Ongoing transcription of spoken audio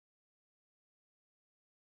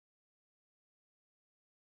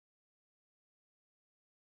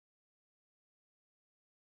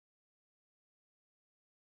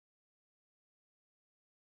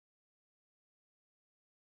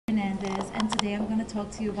Hernandez, and today I'm going to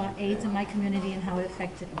talk to you about AIDS in my community and how it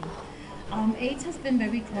affected me. AIDS has been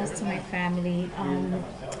very close to my family.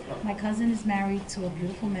 My cousin is married to a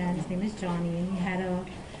beautiful man. His name is Johnny, and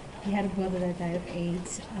he had a brother that died of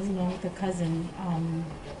AIDS, along with a cousin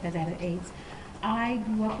that died of AIDS. I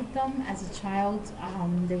grew up with them as a child.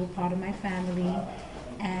 They were part of my family,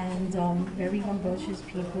 and very ambitious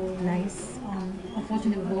people, nice.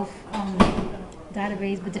 Unfortunately, they were both died of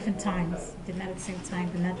AIDS, but different times. Did not at the same time,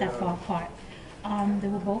 but not that far apart. They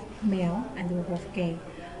were both male, and they were both gay.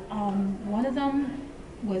 One of them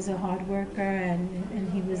was a hard worker,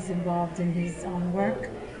 and he was involved in his work.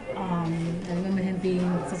 I remember him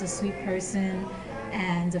being such a sweet person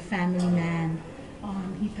and a family man.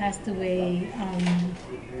 He passed away. And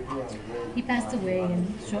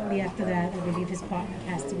shortly after that, I believe his partner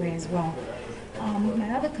passed away as well.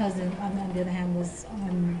 My other cousin, on the other hand, was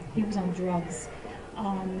he was on drugs,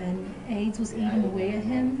 and AIDS was eating away at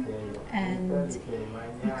him. And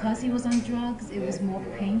because he was on drugs, it was more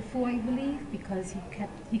painful, I believe, because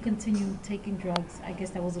he continued taking drugs. I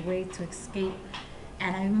guess that was a way to escape.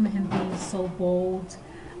 And I remember him being so bold.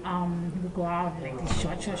 He would go out in like these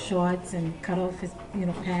short shorts and cut off his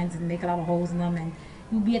pants and make a lot of holes in them, and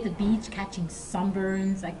he would be at the beach catching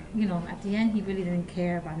sunburns. Like, at the end he really didn't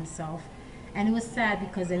care about himself, and it was sad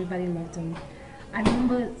because everybody loved him. I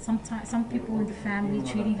remember sometimes some people in the family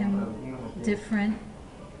treating him different.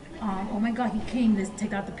 Oh my God, he came to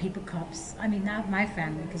take out the paper cups. I mean, not my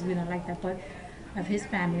family because we don't like that, but of his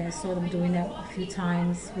family, I saw them doing that a few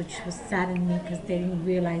times, which was saddening me because they didn't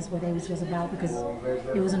realize what AIDS was about, because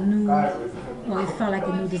it was it felt like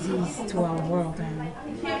a new disease to our world, and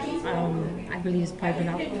I believe it's probably been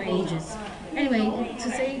out for ages. Anyway, to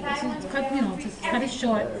cut it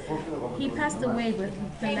short, he passed away, but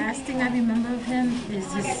the last thing I remember of him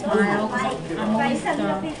is his smile. 'Cause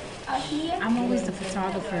I'm always the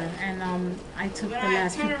photographer, and I took the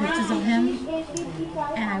last few pictures of him,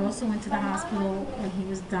 and I also went to the hospital when he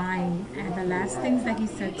was dying, and the last things that he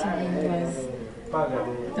said to me was,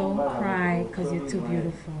 "Don't cry because you're too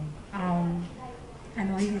beautiful." I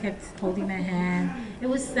know he kept holding my hand. It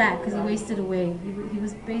was sad because he wasted away. He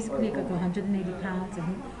was basically like 180 pounds, and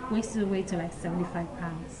he wasted away to like 75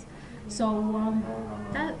 pounds. So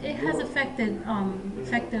that it has affected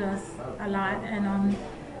us a lot, and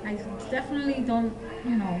I definitely don't,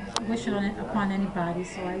 wish it upon anybody.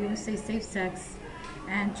 So I always say safe sex,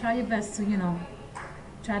 and try your best to,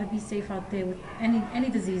 try to be safe out there with any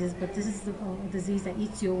diseases. But this is a disease that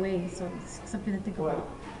eats you away, so it's something to think about.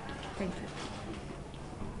 Thank you.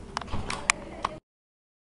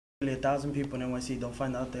 1,000 people in NYC don't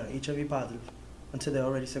find out they're HIV positive until they're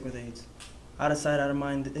already sick with AIDS. Out of sight, out of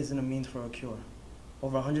mind isn't a means for a cure.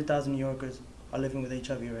 Over 100,000 New Yorkers are living with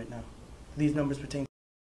HIV right now. These numbers pertain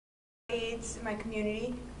to AIDS in my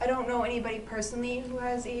community. I don't know anybody personally who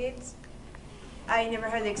has AIDS. I never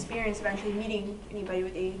had the experience of actually meeting anybody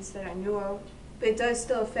with AIDS that I knew of, but it does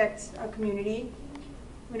still affect our community.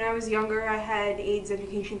 When I was younger, I had AIDS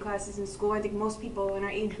education classes in school. I think most people in our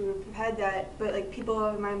age group have had that, but like people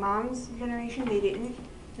of my mom's generation, they didn't.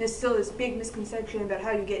 There's still this big misconception about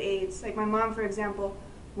how you get AIDS. Like my mom, for example,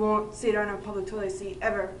 won't sit on a public toilet seat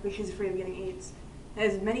ever because she's afraid of getting AIDS.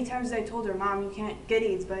 As many times as I told her, "Mom, you can't get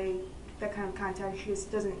AIDS by that kind of contact," she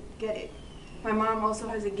just doesn't get it. My mom also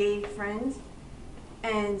has a gay friend,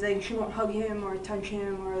 and like she won't hug him or touch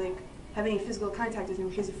him or like have any physical contact with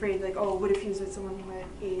him. She's afraid, like, oh, what if he was with someone who had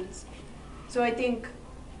AIDS? So I think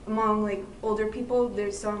among like older people,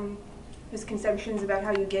 there's some misconceptions about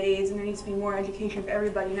how you get AIDS, and there needs to be more education for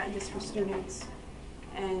everybody, not just for students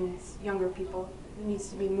and younger people. There needs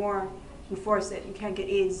to be more enforce that you can't get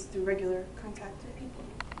AIDS through regular contact with people.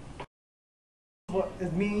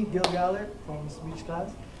 It's me, Gil Gallard from speech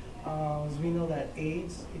class. As we know that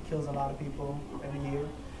AIDS, it kills a lot of people every year,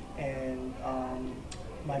 and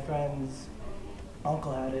my friend's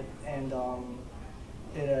uncle had it, and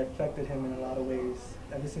it affected him in a lot of ways.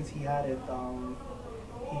 Ever since he had it,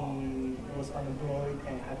 he was unemployed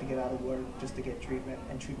and had to get out of work just to get treatment,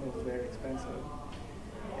 and treatment was very expensive.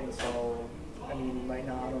 And so, I mean, right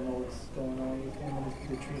now I don't know what's going on with him and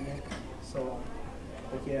the treatment. So,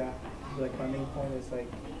 but yeah, like my main point is like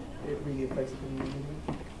it really affects the community,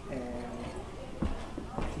 and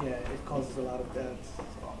yeah, it causes a lot of deaths. So,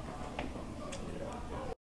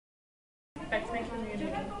 yeah. Affects my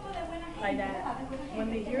community like that. When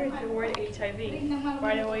they hear the word HIV,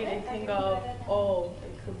 right away they think of, oh,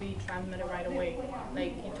 it could be transmitted right away.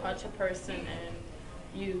 Like you touch a person and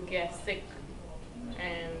you get sick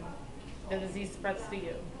and the disease spreads to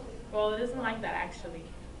you. Well, it isn't like that actually,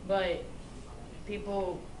 but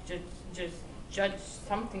people just judge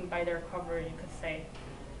something by their cover, you could say.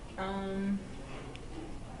 I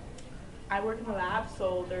work in the lab,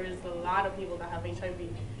 so there is a lot of people that have HIV.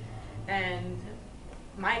 And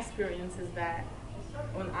my experience is that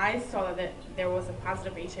when I saw that there was a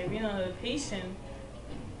positive HIV in another patient,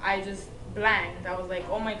 I just blanked. I was like,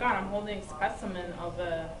 oh my God, I'm holding a specimen of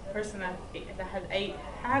a person that has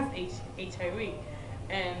HIV.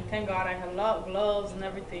 And thank God I had gloves and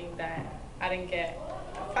everything that I didn't get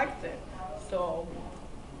affected. So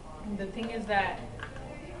the thing is that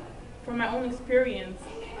from my own experience,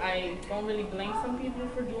 I don't really blame some people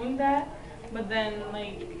for doing that, but then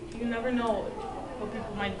like you never know what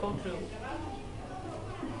people might go through,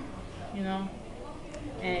 you know?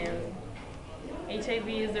 And HIV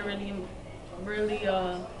is a really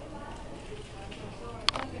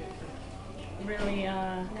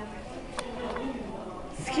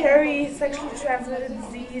scary sexually transmitted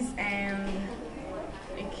disease, and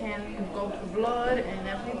it can go through blood and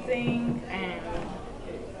everything, and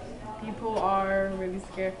people are really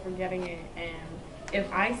scared for getting it. And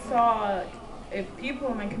if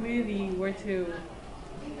people in my community were to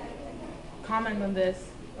comment on this,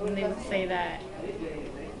 then they would say that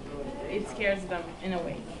it scares them in a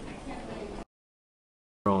way.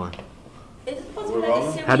 Rolling. We're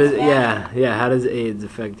rolling? How does how does AIDS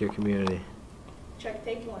affect your community? Check,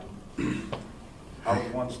 take one. I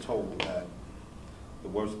was once told that the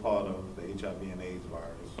worst part of the HIV and AIDS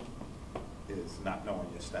virus is not knowing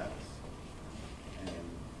your status. And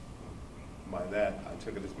by that, I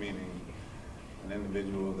took it as meaning an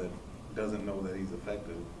individual that doesn't know that he's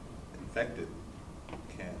infected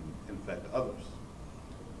can infect others.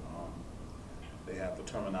 They have the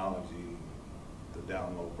terminology, the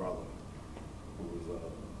down low brother, who is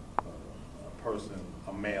a person,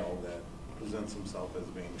 a male that presents himself as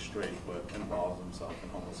being straight but involves himself in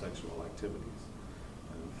homosexual activities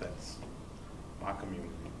and infects my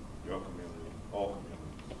community, your community, all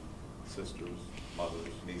communities, sisters,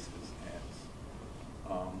 mothers, nieces,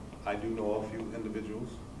 aunts. I do know a few individuals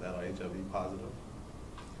that are HIV positive.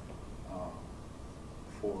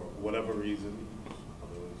 For whatever reason,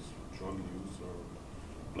 whether it's drug use or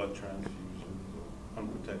blood transfusions or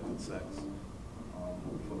unprotected sex,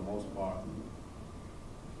 for the most part,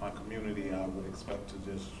 my community I would expect to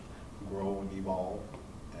just grow and evolve.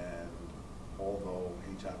 And although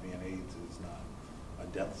HIV and AIDS is not a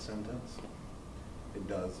death sentence, it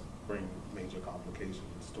does bring major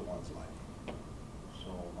complications to one's life.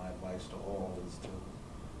 So my advice to all is to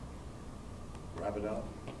wrap it up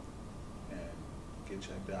and get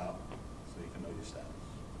checked out so you can know your status.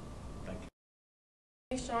 Thank you.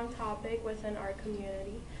 A strong topic within our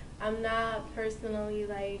community. I'm not personally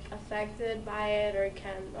affected by it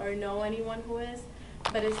or know anyone who is,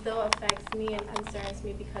 but it still affects me and concerns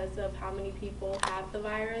me because of how many people have the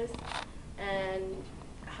virus and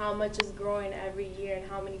how much is growing every year and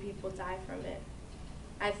how many people die from it.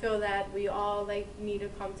 I feel that we all need to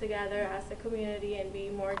come together as a community and be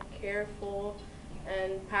more careful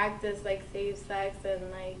and practice safe sex and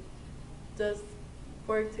just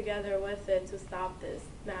work together with it to stop this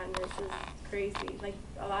madness. Is crazy.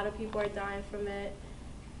 A lot of people are dying from it,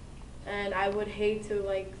 and I would hate to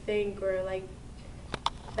think or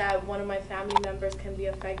that one of my family members can be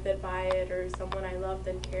affected by it or someone I loved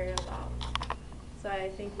and cared about. So I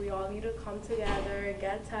think we all need to come together,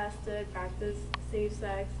 get tested, practice safe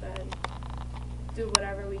sex, and do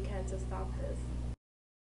whatever we can to stop this.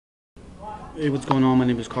 Hey, what's going on? My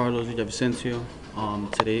name is Carlos Villavicencio.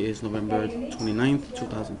 Today is November 29th,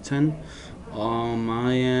 2010.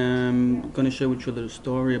 I am going to share with you a little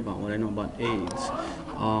story about what I know about AIDS.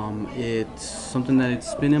 It's something that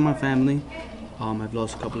it's been in my family. I've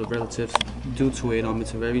lost a couple of relatives due to it.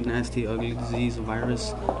 It's a very nasty, ugly disease, a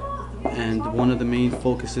virus. And one of the main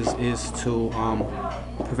focuses is to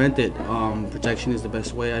prevent it. Protection is the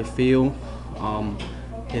best way, I feel.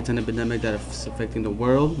 It's an epidemic that is affecting the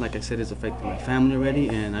world. Like I said, it's affecting my family already,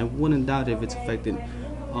 and I wouldn't doubt if it's affecting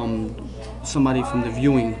somebody from the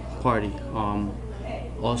viewing party.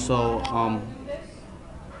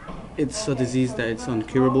 It's a disease that it's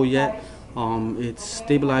uncurable yet. It's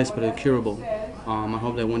stabilized but incurable. I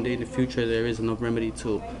hope that one day in the future there is enough remedy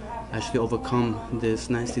to actually overcome this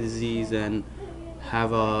nasty disease and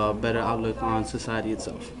have a better outlook on society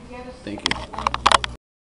itself. Thank you.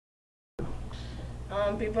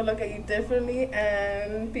 People look at you differently,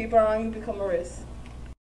 and people around you become a risk.